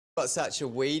Got such a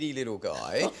weedy little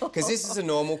guy, because this is a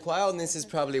normal quail, and this is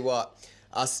probably what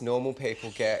us normal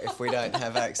people get if we don't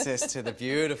have access to the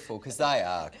beautiful, because they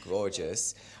are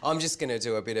gorgeous. I'm just going to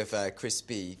do a bit of a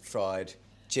crispy fried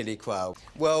chili quail.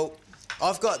 Well,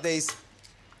 I've got these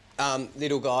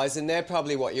little guys, and they're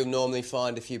probably what you'll normally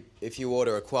find if you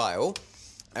order a quail.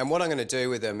 And what I'm going to do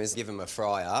with them is give them a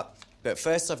fry up. But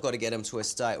first I've got to get them to a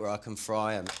state where I can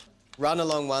fry them. Run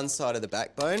along one side of the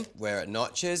backbone where it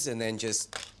notches, and then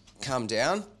just come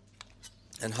down,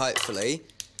 and hopefully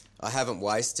I haven't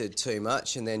wasted too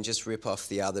much, and then just rip off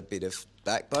the other bit of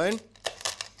backbone.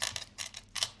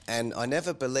 And I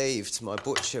never believed my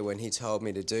butcher when he told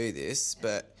me to do this,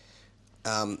 but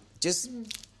just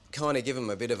kind of give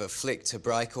them a bit of a flick to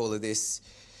break all of this,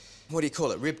 what do you call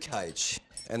it, rib cage,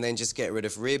 and then just get rid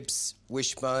of ribs,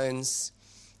 wishbones,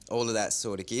 all of that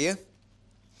sort of gear.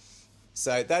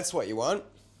 So that's what you want,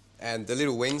 and the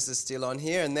little wings are still on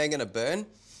here, and they're going to burn.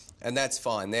 And that's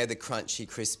fine, they're the crunchy,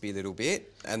 crispy little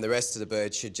bit, and the rest of the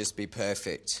bird should just be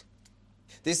perfect.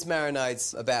 This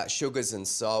marinade's about sugars and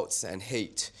salts and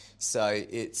heat. So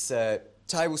it's a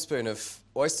tablespoon of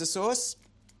oyster sauce,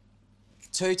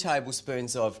 2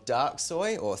 tablespoons of dark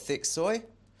soy or thick soy,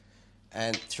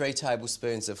 and 3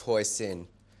 tablespoons of hoisin.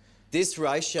 This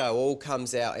ratio all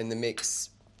comes out in the mix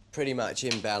pretty much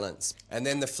in balance. And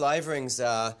then the flavourings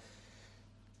are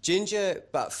ginger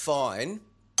but fine,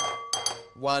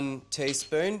 1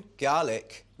 teaspoon,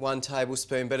 garlic, 1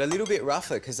 tablespoon, but a little bit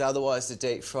rougher because otherwise the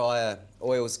deep fryer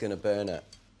oil's going to burn it.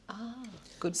 Ah,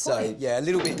 good point. So, yeah, a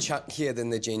little bit chunkier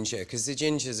than the ginger because the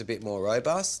ginger's a bit more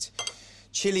robust.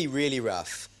 Chilli, really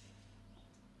rough.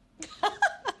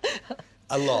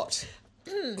 A lot.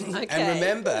 Okay. And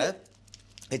remember,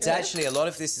 it's actually, a lot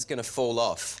of this is going to fall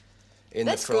off in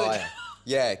That's the fryer. good.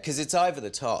 Yeah, because it's over the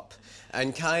top.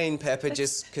 And cayenne pepper,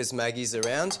 just because Maggie's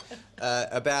around,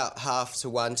 about half to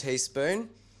 1 teaspoon.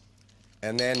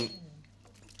 And then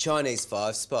Chinese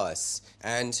 5-spice.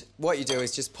 And what you do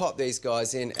is just pop these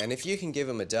guys in, and if you can give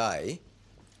them a day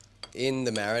in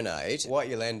the marinade, what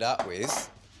you'll end up with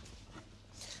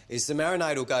is the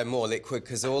marinade will go more liquid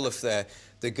because all of the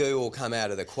goo will come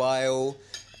out of the quail,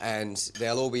 and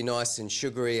they'll all be nice and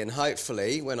sugary, and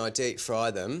hopefully when I deep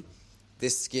fry them,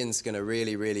 this skin's going to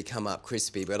really, really come up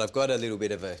crispy, but I've got a little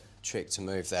bit of a trick to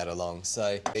move that along.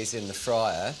 So these in the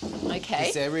fryer. Okay.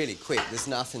 Because they're really quick, there's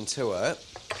nothing to it.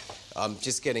 I'm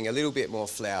just getting a little bit more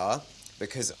flour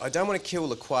because I don't want to kill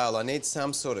the quail. I need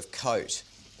some sort of coat,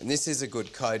 and this is a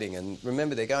good coating. And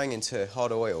remember, they're going into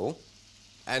hot oil,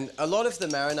 and a lot of the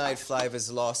marinade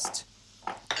flavour's lost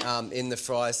in the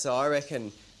fryer, so I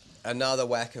reckon another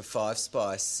whack of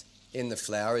 5-spice in the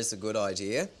flour is a good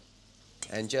idea.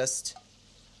 And just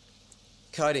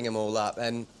coating them all up.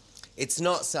 And it's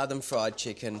not southern fried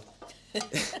chicken.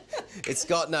 It's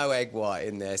got no egg white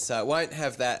in there, so it won't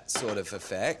have that sort of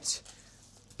effect,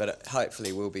 but it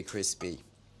hopefully will be crispy.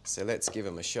 So let's give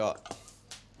them a shot.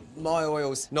 My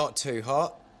oil's not too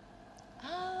hot.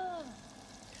 Ah.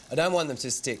 I don't want them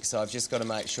to stick, so I've just got to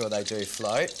make sure they do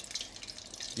float.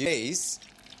 These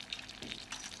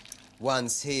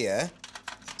ones here,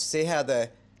 see how the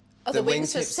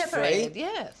wings are wingtip's separated, free?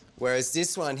 yeah. Whereas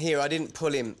this one here, I didn't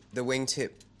pull the wingtip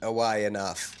away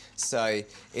enough. So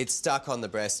it's stuck on the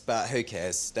breast, but who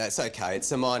cares? That's okay,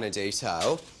 it's a minor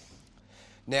detail.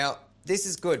 Now, this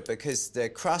is good because the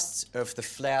crust of the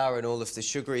flour and all of the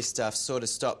sugary stuff sort of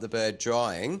stop the bird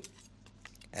drying.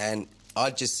 And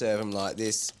I'd just serve them like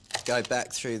this, go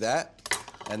back through that,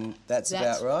 and that's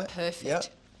about right. Perfect. Yep.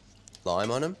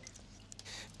 Lime on them.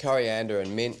 Coriander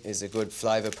and mint is a good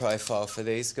flavour profile for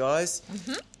these guys.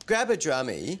 Grab a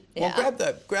drummy. Yeah.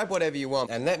 Well, grab whatever you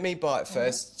want, and let me bite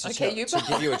first to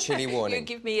give you a chili warning. You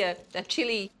give me a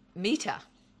chili meter.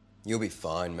 You'll be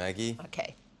fine, Maggie.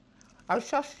 Okay. I'll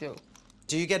trust you.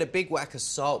 Do you get a big whack of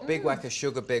salt, big whack of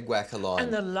sugar, big whack of lime?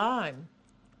 And the lime.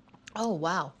 Oh,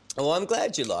 wow. Oh, I'm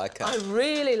glad you like it. I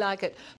really like it.